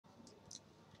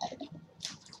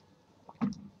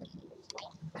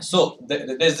So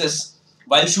there's this,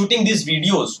 while shooting these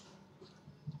videos,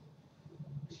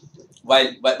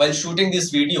 while shooting these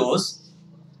videos,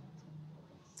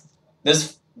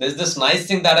 there's this nice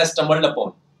thing that I stumbled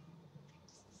upon.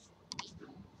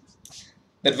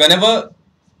 That whenever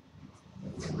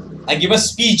I give a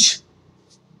speech,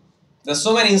 there's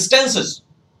so many instances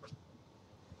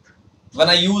when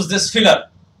I use this filler.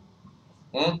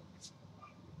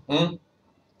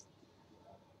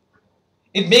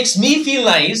 It makes me feel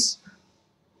nice,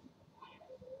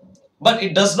 but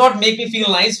it does not make me feel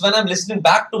nice when I'm listening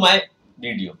back to my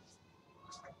video.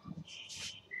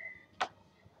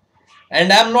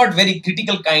 And I'm not very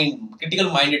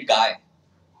critical-minded guy.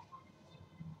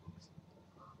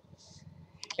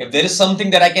 If there is something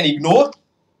that I can ignore,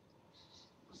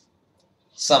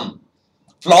 some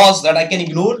flaws that I can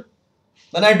ignore,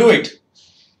 then I do it.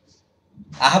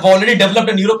 I have already developed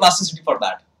a neuroplasticity for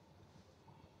that.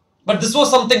 But this was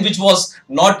something which was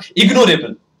not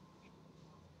ignorable.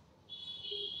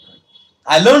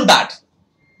 I learned that.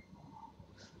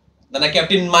 Then I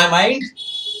kept it in my mind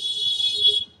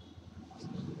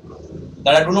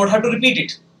that I do not have to repeat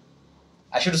it.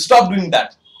 I should stop doing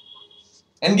that.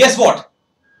 And guess what?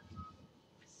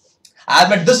 I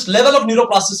am at this level of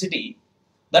neuroplasticity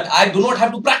that I do not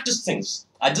have to practice things.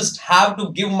 I just have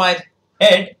to give my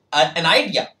head an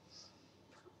idea.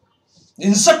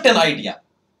 Insert an idea.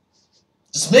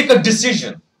 Just make a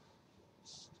decision.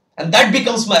 And that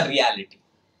becomes my reality.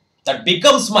 That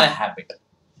becomes my habit.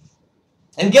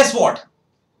 And guess what?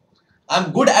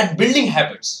 I'm good at building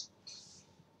habits,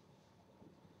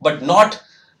 but not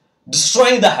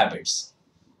destroying the habits.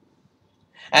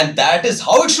 And that is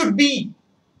how it should be.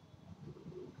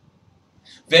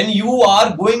 When you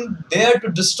are going there to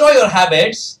destroy your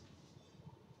habits,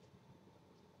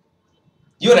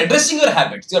 you are addressing your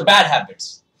habits, your bad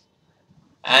habits.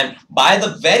 And by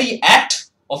the very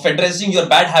act of addressing your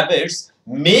bad habits,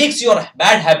 makes your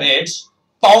bad habits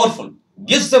powerful,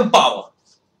 gives them power.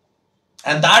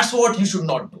 And that's what you should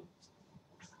not do.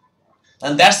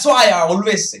 And that's why I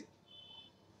always say,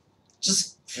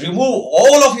 just remove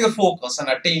all of your focus and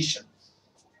attention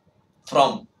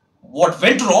from what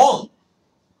went wrong,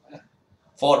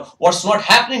 for what's not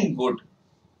happening good,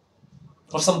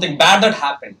 for something bad that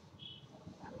happened.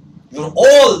 You're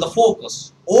all the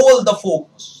focus.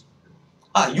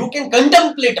 You can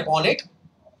contemplate upon it.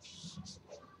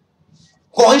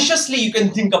 Consciously you can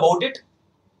think about it.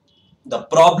 The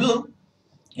problem,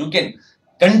 you can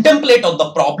contemplate on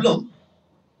the problem.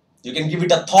 You can give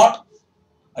it a thought,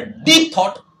 a deep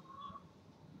thought.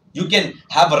 You can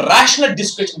have a rational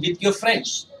discussion with your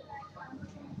friends.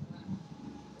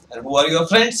 And who are your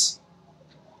friends?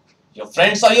 Your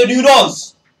friends are your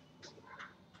neurons.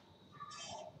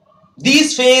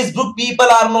 These Facebook people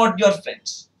are not your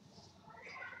friends.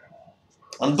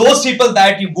 And those people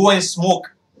that you go and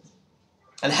smoke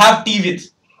and have tea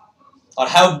with, or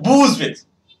have booze with,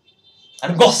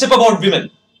 and gossip about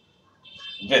women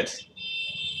with,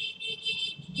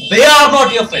 they are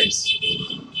not your friends.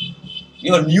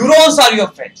 Your neurons are your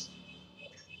friends.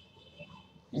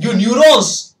 Your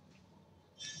neurons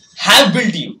have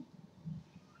built you.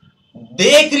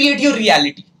 They create your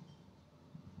reality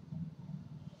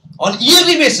on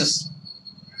yearly basis,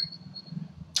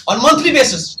 on monthly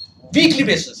basis, weekly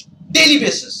basis, daily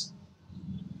basis.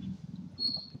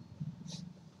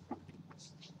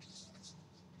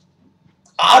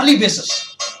 Hourly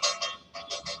basis,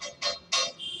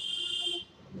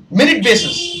 minute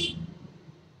basis,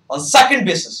 on second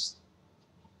basis,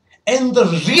 in the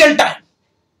real time.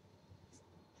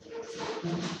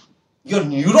 Your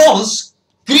neurons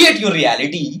create your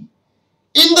reality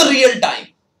in the real time.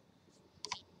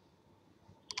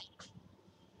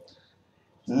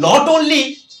 Not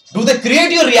only do they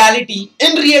create your reality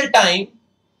in real time,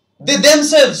 they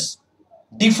themselves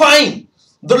define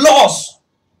the laws,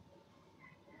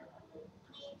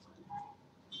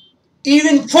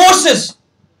 even forces.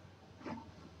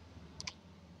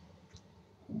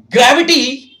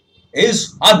 Gravity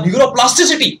is a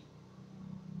neuroplasticity,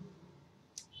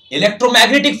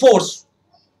 electromagnetic force,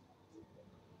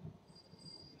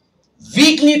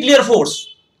 weak nuclear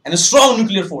force, and strong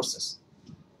nuclear forces.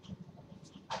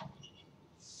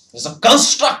 It's a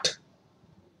construct.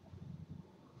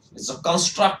 It's a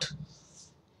construct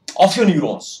of your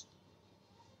neurons,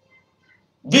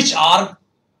 which are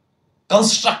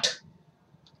construct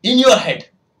in your head,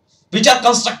 which are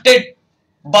constructed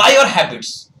by your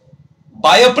habits,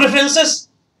 by your preferences,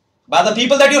 by the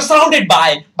people that you're surrounded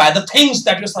by the things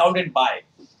that you're surrounded by,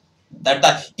 that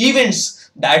the events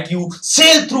that you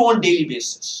sail through on daily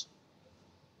basis,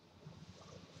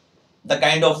 the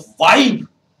kind of vibe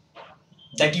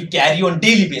that you carry on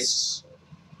daily basis,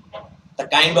 the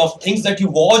kind of things that you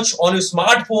watch on your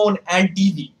smartphone and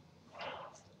TV.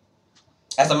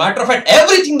 As a matter of fact,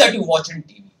 everything that you watch on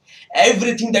TV,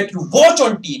 everything that you watch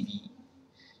on TV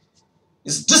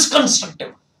is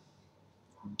disconstructive.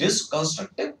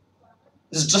 Disconstructive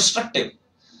is destructive.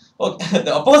 Or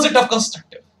the opposite of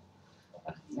constructive.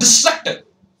 Destructive.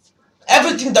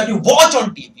 Everything that you watch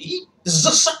on TV is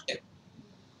destructive.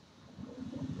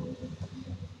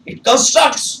 It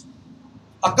constructs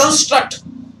a construct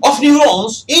of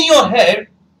neurons in your head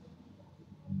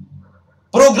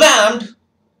programmed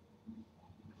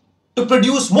to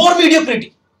produce more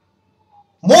mediocrity,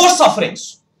 more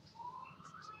sufferings,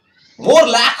 more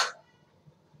lack,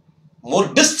 more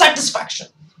dissatisfaction,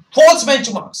 false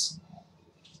benchmarks.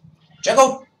 Check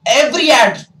out every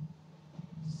ad.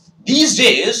 These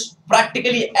days,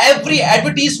 practically every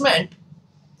advertisement,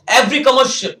 every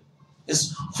commercial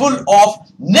is full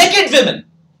of naked women.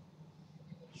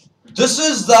 This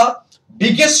is the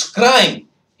biggest crime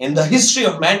in the history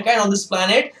of mankind on this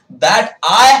planet that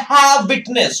I have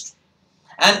witnessed,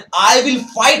 and I will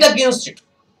fight against it.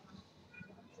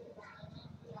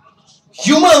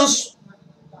 Humans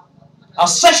are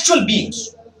sexual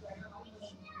beings.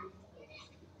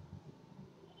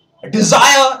 A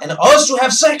desire and urge to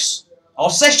have sex, our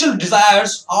sexual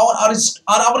desires are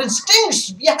our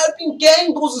instincts. We have been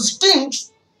carrying those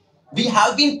instincts. We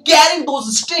have been carrying those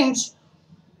instincts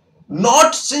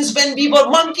not since when we were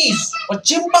monkeys or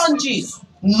chimpanzees.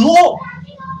 No.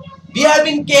 We have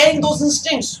been carrying those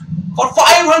instincts for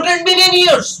 500 million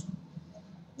years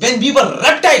when we were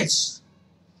reptiles.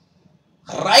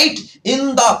 Right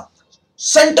in the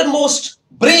centermost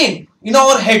brain in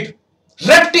our head,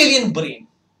 reptilian brain.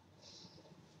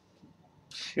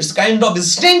 It's kind of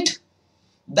instinct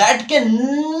that can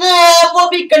never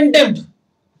be condemned.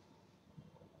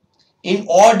 In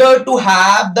order to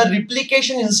have the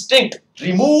replication instinct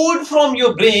removed from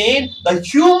your brain, the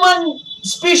human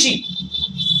species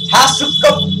has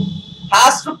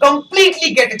to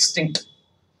completely get extinct.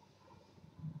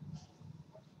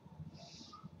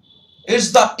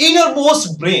 It's the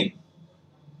innermost brain,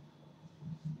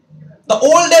 the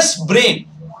oldest brain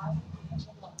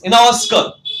in our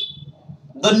skull.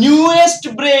 The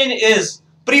newest brain is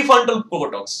prefrontal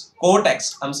cortex.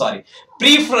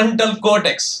 Prefrontal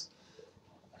cortex.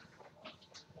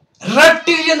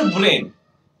 Reptilian brain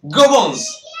governs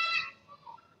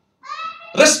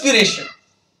respiration,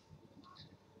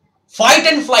 fight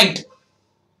and flight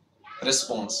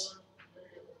response,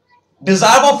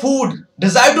 desire for food,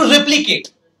 desire to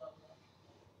replicate,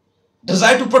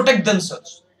 desire to protect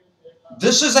themselves.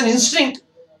 This is an instinct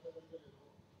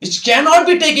which cannot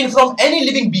be taken from any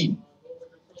living being.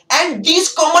 And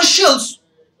these commercials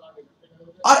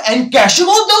are encashing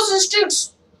all those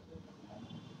instincts.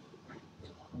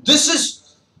 This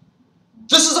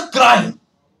is a crime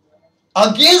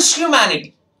against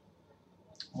humanity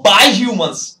by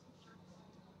humans.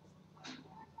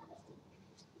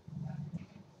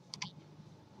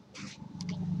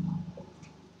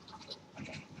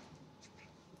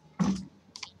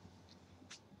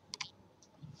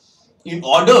 In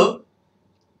order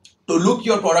to look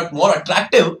your product more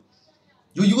attractive,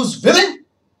 you use women,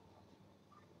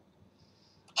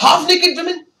 half naked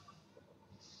women.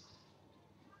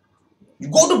 You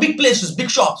go to big places,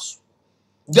 big shops.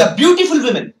 They are beautiful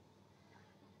women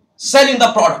selling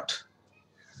the product.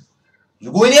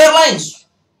 You go in airlines.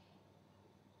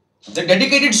 There are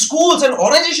dedicated schools and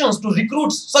organizations to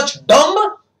recruit such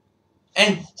dumb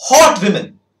and hot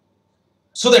women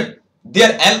so that the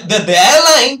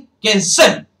airline can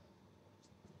sell.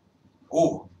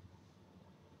 Oh,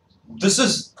 this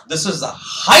is the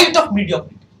height of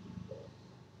mediocrity.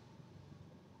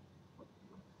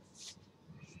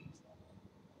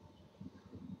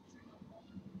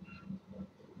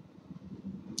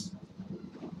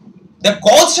 The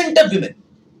call center women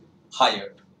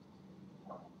hired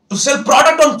to sell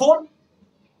product on phone.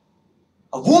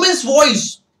 A woman's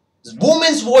voice.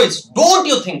 Don't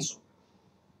you think so?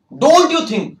 Don't you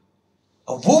think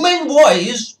a woman's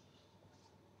voice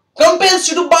compels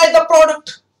you to buy the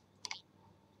product?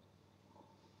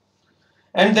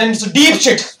 And then it's a deep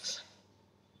shit.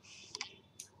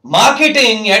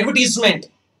 Marketing, advertisement,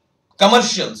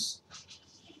 commercials.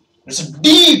 It's a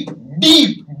deep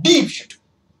shit.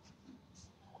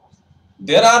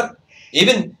 There are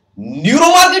even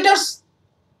neuromarketers.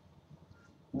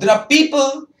 There are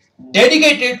people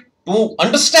dedicated to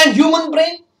understand human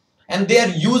brain, and they are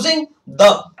using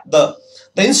the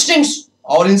instincts,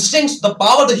 the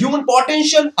power, the human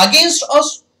potential against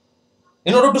us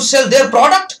in order to sell their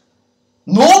product.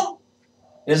 No,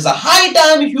 It is a high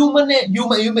time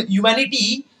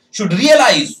humanity should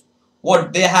realize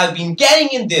what they have been carrying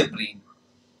in their brain,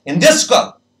 in their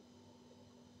skull.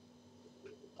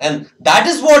 And that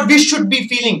is what we should be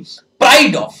feeling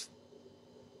pride of.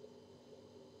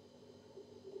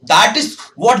 That is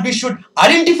what we should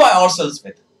identify ourselves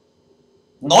with.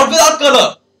 Not with our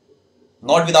color,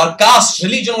 not with our caste,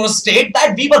 religion, or state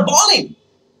that we were born in.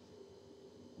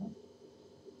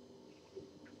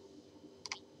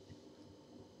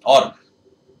 Or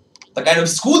the kind of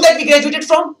school that we graduated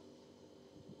from,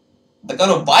 the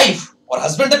kind of wife or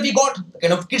husband that we got, the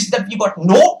kind of kids that we got.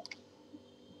 No,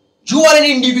 you are an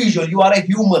individual, you are a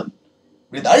human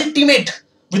with ultimate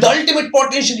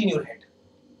potential in your head.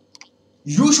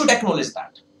 You should acknowledge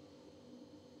that.